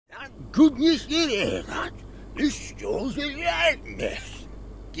goodness you hear that? This store's a lightness.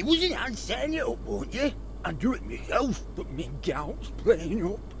 Give us a hand setting it up, won't you? I'll do it myself, but me gout's playing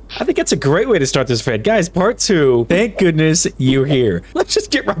up. I think that's a great way to start this vid. Guys, part 2. Thank goodness you're here. Let's just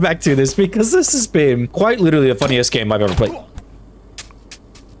get right back to this because this has been quite literally the funniest game I've ever played.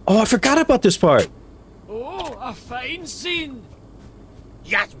 Oh, I forgot about this part. Oh, a fine scene.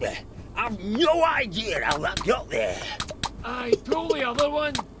 Jasper, I've no idea how that got there. Aye, pull the other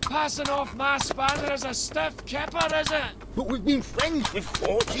one. Passing off my spanner as a stiff kipper, is it? But we've been friends for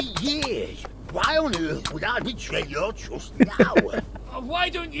 40 years. Why on earth would I betray your trust now? Why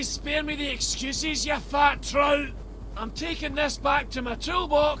don't you spare me the excuses, you fat trout? I'm taking this back to my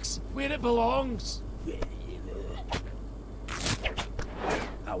toolbox, where it belongs.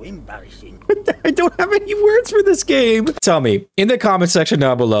 How embarrassing. I don't have any words for this game. Tell me, in the comment section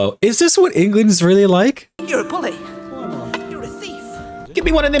down below, is this what England's really like? You're a bully. You're a thief. Give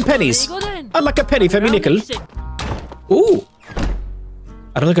me one of them pennies. I'd like a penny for me nickel. Ooh.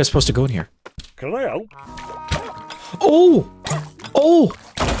 I don't think I'm supposed to go in here. Can I help? Oh! Oh!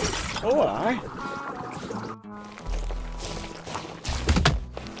 Oh, aye.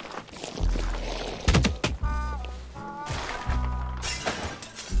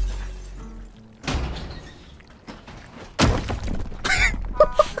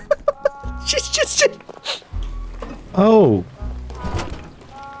 Just... Oh.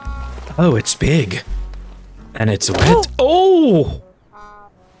 Oh, it's big. And it's wet. Oh!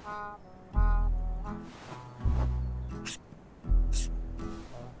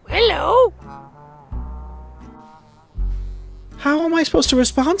 Hello? How am I supposed to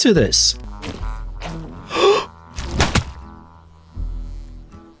respond to this?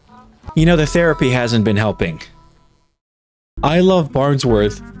 You know, the therapy hasn't been helping. I love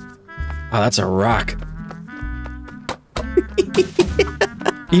Barnsworth. Oh, that's a rock.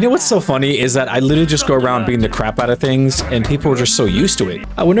 You know what's so funny is that I literally just go around beating the crap out of things and people are just so used to it.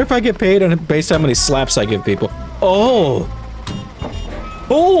 I wonder if I get paid on based on how many slaps I give people. Oh!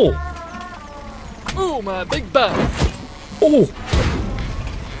 Oh! Oh, my big bag. Oh!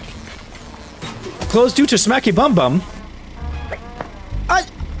 Closed due to smacky bum bum.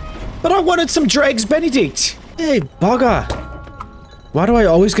 But I wanted some Dregs Benedict. Hey, bugger. Why do I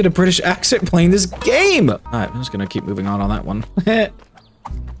always get a British accent playing this game? Alright, I'm just gonna keep moving on that one.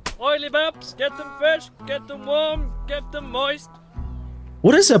 Oily baps, get them fresh, get them warm, get them moist.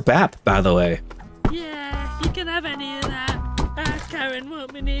 What is a bap, by the way? Yeah, you can have any of that. Ask Karen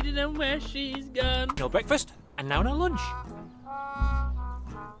what we needed and where she's gone. No breakfast, and now no lunch.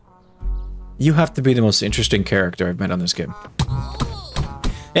 You have to be the most interesting character I've met on this game.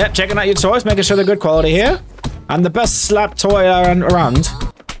 Yeah, checking out your toys, making sure they're good quality here. And the best slap toy around.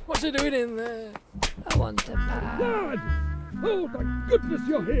 What's he doing in there? I want a pie. Dad! Oh my goodness,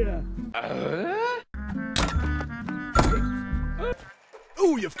 you're here!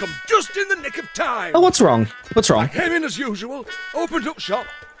 Oh, you've come just in the nick of time! Oh, what's wrong? What's wrong? I came in as usual, opened up shop,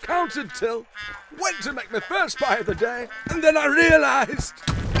 counted till, went to make my first pie of the day, and then I realised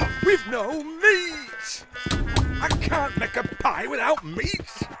we've no meat! I can't make a pie without meat!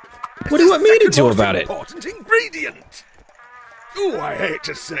 What do you want me to do about it? Important ingredient! Oh, I hate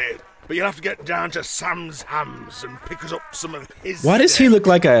to say it, but you'll have to get down to Sam's Hams and pick us up some of his... Why does he look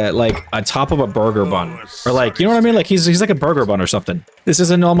like a top of a burger bun? Or like, you know what I mean? Like he's like a burger bun or something. This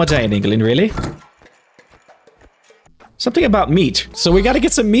is a normal day in England, really? Something about meat. So we gotta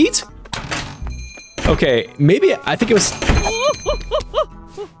get some meat? Okay, maybe I think it was...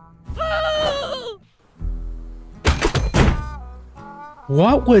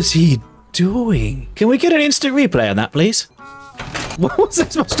 What was he doing? Can we get an instant replay on that, please? What was I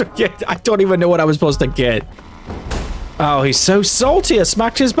supposed to get? I don't even know what I was supposed to get. Oh, he's so salty. I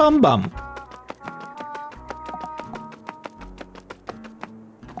smacked his bum bum.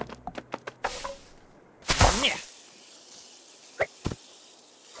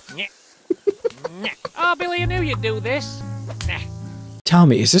 Oh, Billy, I knew you'd do this. Tell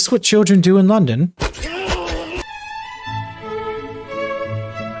me, is this what children do in London?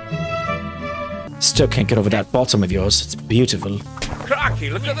 Still can't get over that bottom of yours. It's beautiful. Cracky,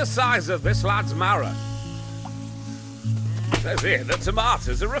 look at the size of this lad's marrow. Says here that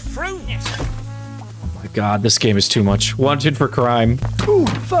tomatoes are a fruit. Oh my god, this game is too much. Wanted for crime. Ooh,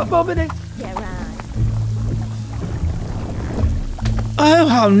 fuck bobbing. Yeah, right. Oh,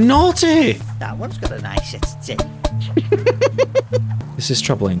 how naughty! That one's got a nice set of teeth. This is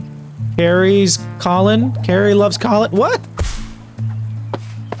troubling. Carrie's Colin? Carrie loves Colin? What?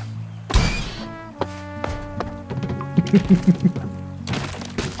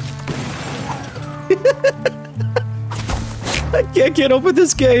 I can't get over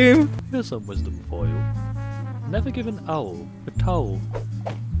this game. Here's some wisdom for you. Never give an owl a towel.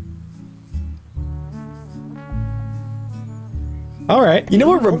 All right. You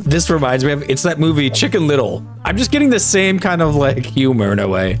know what this reminds me of? It's that movie Chicken Little. I'm just getting the same kind of like humor in a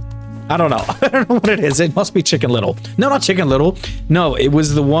way. I don't know. I don't know what it is. It must be Chicken Little. No, not Chicken Little. No, it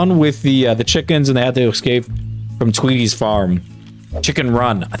was the one with the chickens and they had to escape from Tweety's farm. Chicken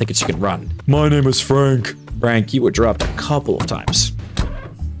Run. I think it's Chicken Run. My name is Frank. Frank, you were dropped a couple of times.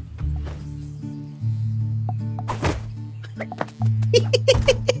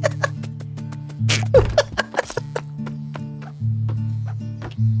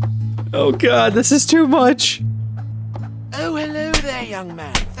 Oh god, this is too much. Oh, hello there, young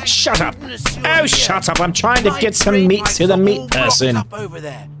man. Shut up. Oh, shut up. I'm trying to get some meat to the meat person. Up over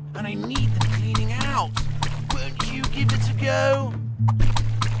there, and I need them cleaning out. Won't you give it a go?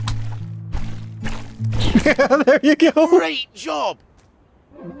 There you go. Great job.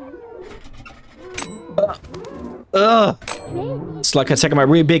 It's like I'm taking my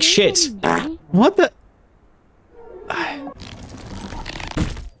really big shit. What the?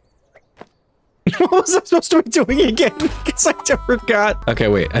 What was I supposed to be doing again? Because I just forgot. Okay,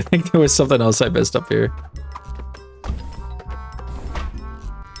 wait. I think there was something else I messed up here.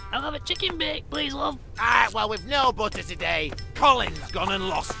 I'll have a chicken bake, please, love. Well, with no butter today, Colin's gone and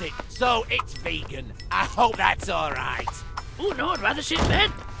lost it, so it's vegan. I hope that's all right. Oh no, I'd rather shit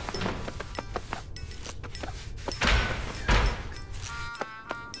bed.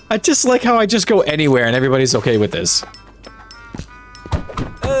 I just like how I just go anywhere and everybody's okay with this.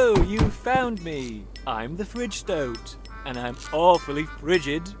 Oh, you found me. I'm the fridge stoat, and I'm awfully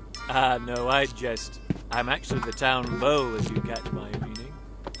frigid. No, I jest. I'm actually the town beau, if you catch my meaning.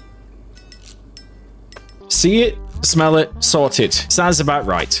 See it, smell it, sort it. Sounds about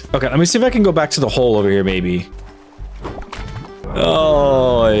right. Okay, let me see if I can go back to the hole over here, maybe.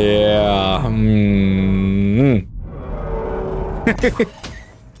 Oh, yeah.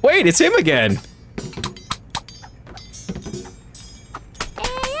 Wait, it's him again.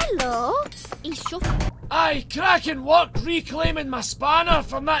 Hello. He's shut. Aye, cracking work reclaiming my spanner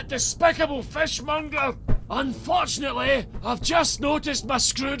from that despicable fishmonger. Unfortunately, I've just noticed my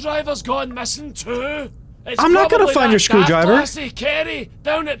screwdriver's gone missing too. It's I'm not gonna probably find your that screwdriver. daft lassie Kerry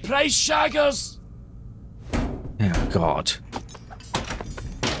down at Price Shaggers. Oh, God.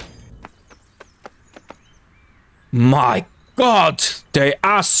 My God, the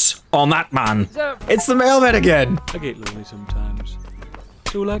ass on that man. It's the mailman again. I get lonely sometimes,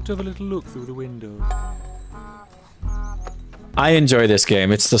 so I like to have a little look through the window. I enjoy this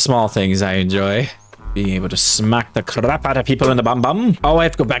game. It's the small things I enjoy. Being able to smack the crap out of people in the bum bum. Oh, I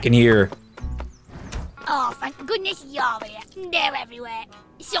have to go back in here. Oh, thank goodness you're here. They're everywhere.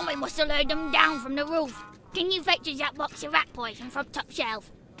 Someone must have lured them down from the roof. Can you fetch us that box of rat poison from top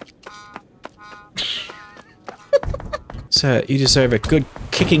shelf? Sir, you deserve a good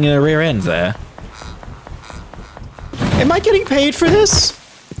kicking in the rear end there. Am I getting paid for this?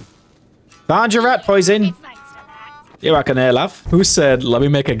 Found your rat poison. Thanks for that. You reckon there, love? Who said, let me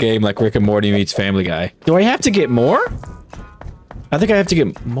make a game like Rick and Morty meets Family Guy? Do I have to get more? I think I have to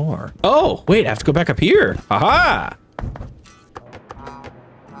get more. Oh, wait, I have to go back up here. Aha!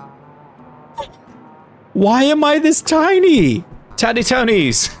 Why am I this tiny? Tiny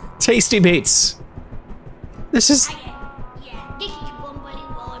Tonys. Tasty Beats. This is... Yeah, this is Bumbly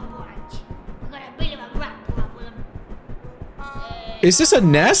Road Branch. We've got a bit of a rat problem. Is this a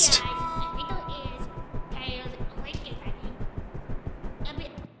nest?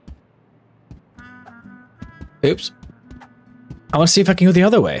 Oops. I want to see if I can go the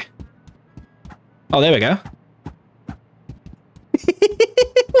other way. Oh, there we go.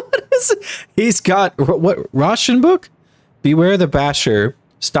 What is it? He's got what? Russian book? Beware the basher.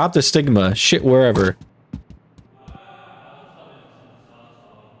 Stop the stigma. Shit wherever.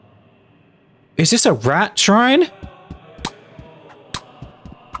 Is this a rat shrine?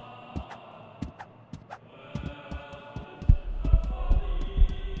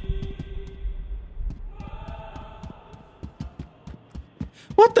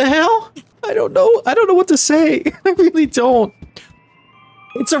 What the hell? I don't know. I don't know what to say. I really don't.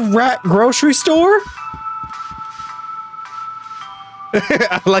 It's a rat grocery store?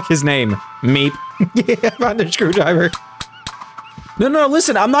 I like his name. Meep. Yeah, I found a screwdriver. No, no,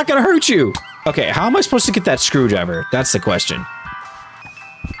 listen. I'm not gonna hurt you. Okay, how am I supposed to get that screwdriver? That's the question.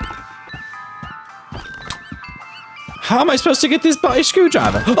 How am I supposed to get this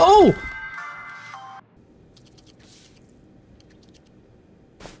screwdriver? Oh!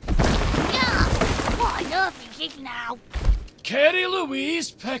 What on earth is this now? Kerry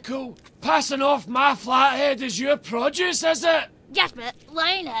Louise Pickle, Passing off my flathead as your produce, is it? Jasper,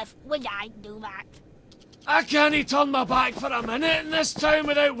 why on earth would I do that? I can't turn my back for a minute in this town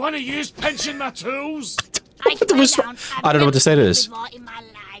without one of yous pinching my tools. I I don't know what to say to this. in my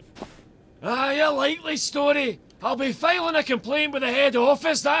life. A likely story. I'll be filing a complaint with the head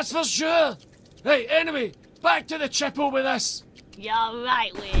office, that's for sure. Hey, anyway, back to the chipple with this. You're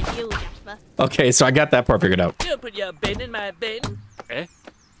right with you, Jasper. Okay, so I got that part figured out. You put your bin in my bin. Eh?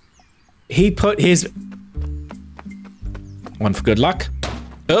 He put his... One for good luck.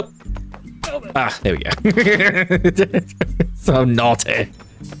 Oh. Ah, there we go. So naughty.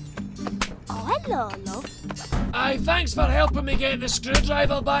 Oh, hello, love. Aye, thanks for helping me get the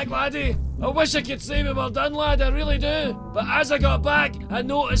screwdriver back, laddie. I wish I could say we were done, lad, I really do. But as I got back, I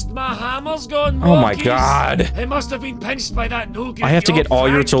noticed my hammer's gone. Oh my wonkies. god. It must have been pinched by that no-good I have to get all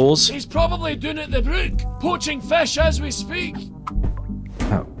your tools? He's probably doing it at the brook, poaching fish as we speak.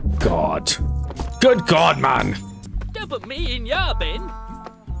 Oh god. Good god, man. Don't put me in your bin.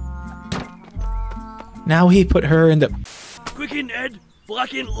 Now he put her in the... Quick in head,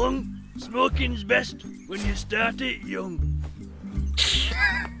 black in lung. Smoking's best when you start it young.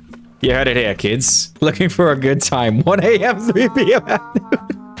 You heard it here, kids. Looking for a good time. 1 a.m., 3 p.m.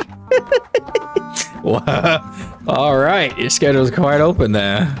 Wow. All right, your schedule's quite open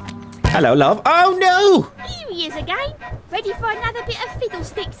there. Hello, love. Oh, no! Here he is again. Ready for another bit of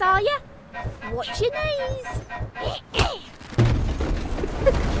fiddlesticks, are you? Watch your knees.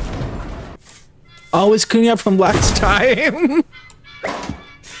 Oh, it's cleaning up from last time.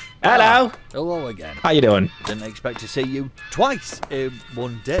 Hello. Hello again. How you doing? Didn't expect to see you twice in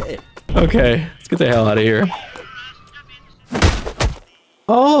one day. Okay, let's get the hell out of here.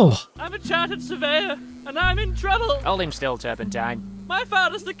 Oh. I'm a chartered surveyor, and I'm in trouble. Hold him still, Turpentine. My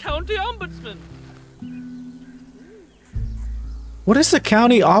father's the county ombudsman. What is the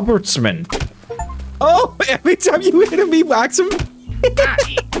county ombudsman? Oh, every time you hit him, he whacks him.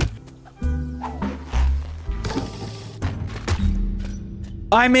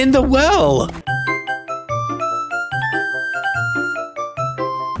 I'm in the well.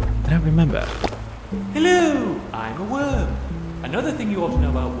 I don't remember. Hello, I'm a worm. Another thing you ought to know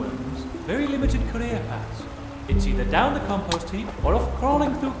about worms, very limited career paths. It's either down the compost heap or off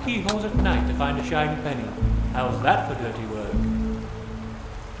crawling through keyholes at night to find a shiny penny. How's that for dirty work?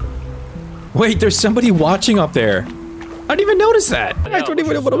 Wait, there's somebody watching up there. I didn't even notice that. I don't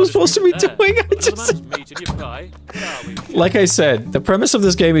even know what I was supposed to be doing. I just... Like I said, the premise of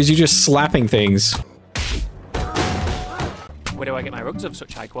this game is you just slapping things. Where do I get my rugs of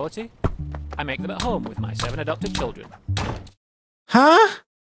such high quality? I make them at home with my 7 adopted children. Huh?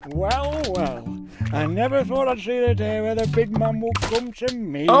 Well, well. I never thought I'd see the day where the big man will come to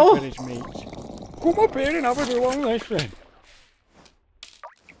me Oh. for his meat. Come up here and have a go on this then.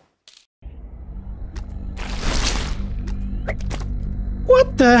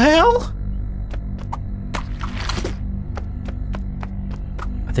 What the hell?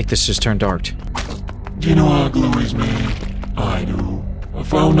 I think this just turned dark. Do you know how glue is made? I do. I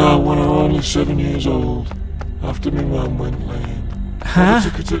found out when I was only 7 years old, after my mum went lame. Huh? I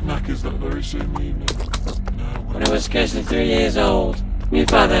took her to Knackers that very same evening. When I was scarcely 3 years old, my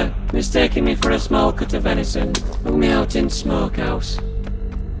father, mistaking me for a small cut of venison, took me out in smokehouse.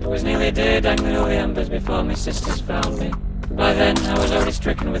 It was nearly a day dangling over the embers before my sisters found me. By then, I was already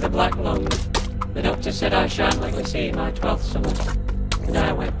stricken with a black lung. The doctor said I shan't likely see my 12th summer, and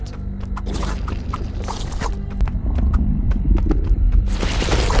I wept.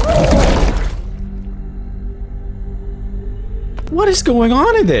 What is going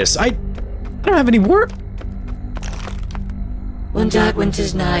on in this? I don't have any work. One dark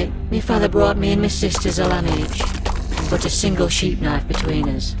winter's night, my father brought me and my sisters a lamb each, and put a single sheep knife between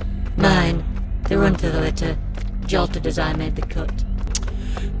us. Mine, to run to the litter, jolted as I made the cut.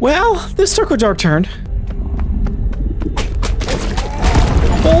 Well, this took a dark turn.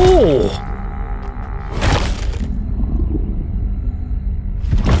 Oh!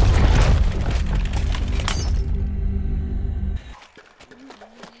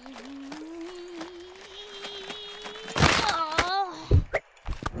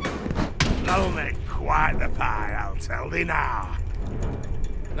 That'll make quite the pie, I'll tell thee now.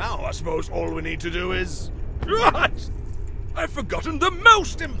 Now, I suppose all we need to do is... Right! I've forgotten the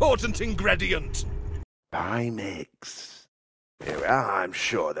most important ingredient! Pie mix. Here we are, I'm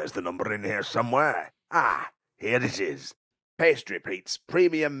sure there's the number in here somewhere. Ah, here it is. Pastry Pete's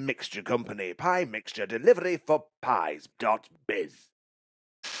Premium Mixture Company Pie Mixture Delivery for Pies.biz.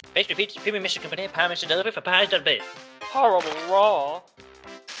 Pastry Pete's Premium Mixture Company Pie Mixture Delivery for Pies.biz. Horrible raw.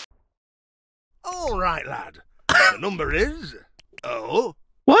 All right, lad. The number is... Oh?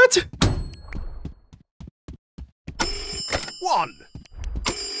 What? 1,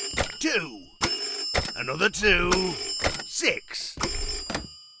 2, another 2, 6.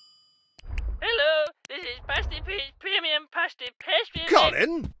 Hello, this is Pasty Pete's Premium Pasty Pastry.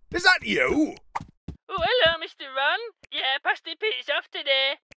 Colin, is that you? Oh, hello, Mr. Ron. Yeah, Pasty Pete's off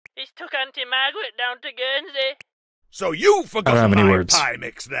today. He's took Auntie Margaret down to Guernsey. So you forgot have any my words. pie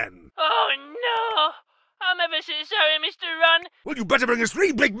mix then? Oh, no! I'm ever so sorry, Mr. Ron. Well, you better bring us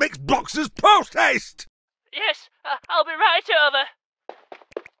 3 big mix boxes post haste. Yes, I'll be right over.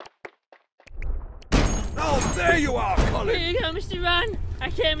 Oh, there you are, Colin. Here you go, Mr. Ron. I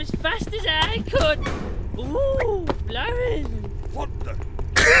came as fast as I could. Ooh, flowers. What the?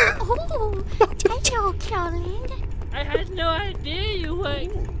 Oh, hello, Colin. I had no idea you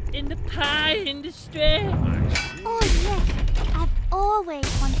worked in the pie industry. Oh, yes. I've always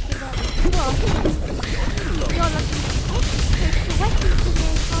wanted to work with you. You're looking extra sweaty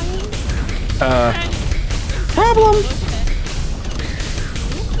today, Colin. Problem?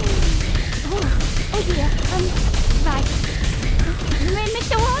 Oh dear, right.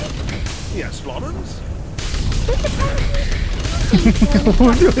 Mr. Warren? Yes, Florence?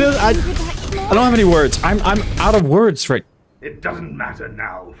 I don't have any words. I'm out of words right. It doesn't matter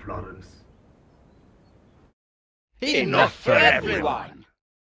now, Florence. Enough for everyone.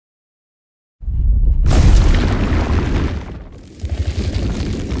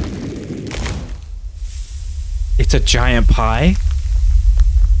 It's a giant pie?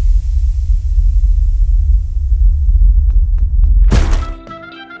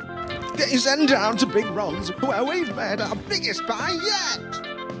 Get your send down to Big Ron's, where we've made our biggest pie yet.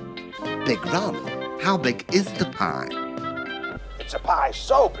 Big Ron, how big is the pie? It's a pie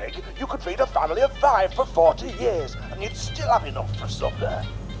so big you could feed a family of 5 for 40 years and you'd still have enough for supper.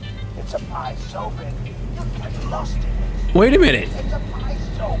 It's a pie so big you'd get lost in it. Wait a minute. It's a pie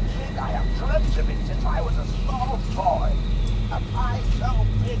so big I have dreamt of it since I was a small boy. A pie so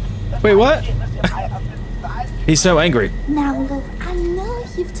big that Wait, what? I have been He's so angry. Now, love, I know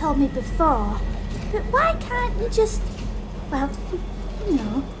you've told me before, but why can't you just, well, you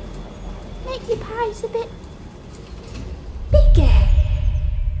know, make your pies a bit bigger?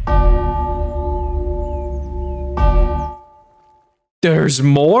 There's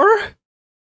more?